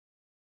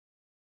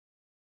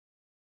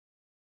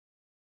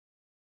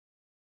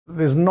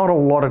There's not a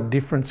lot of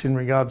difference in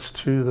regards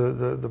to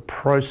the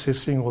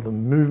processing or the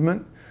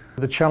movement.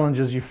 The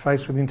challenges you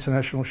face with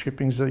international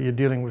shipping is that you're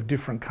dealing with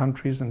different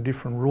countries and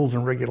different rules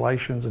and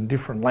regulations and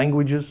different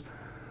languages.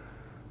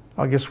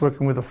 I guess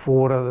working with a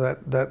forwarder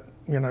that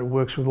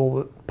works with all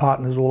the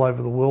partners all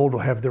over the world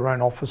or have their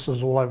own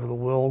offices all over the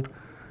world,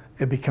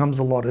 it becomes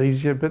a lot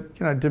easier. But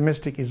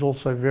domestic is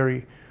also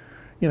very,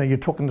 you're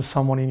talking to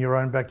someone in your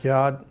own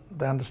backyard.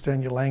 They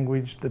understand your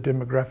language, the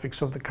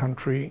demographics of the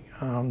country,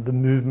 the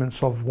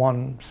movements of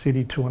one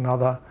city to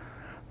another,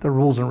 the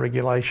rules and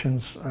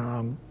regulations.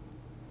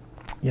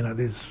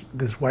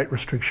 There's weight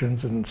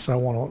restrictions and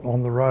so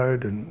on the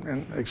road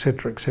and et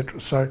cetera, et cetera.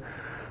 So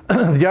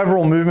the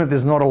overall movement,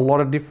 there's not a lot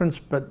of difference,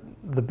 but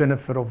the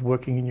benefit of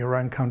working in your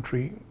own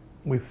country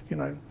with,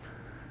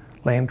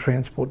 land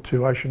transport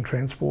to ocean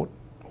transport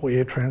or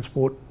air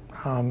transport,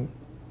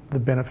 the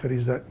benefit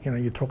is that,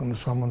 you're talking to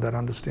someone that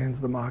understands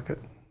the market.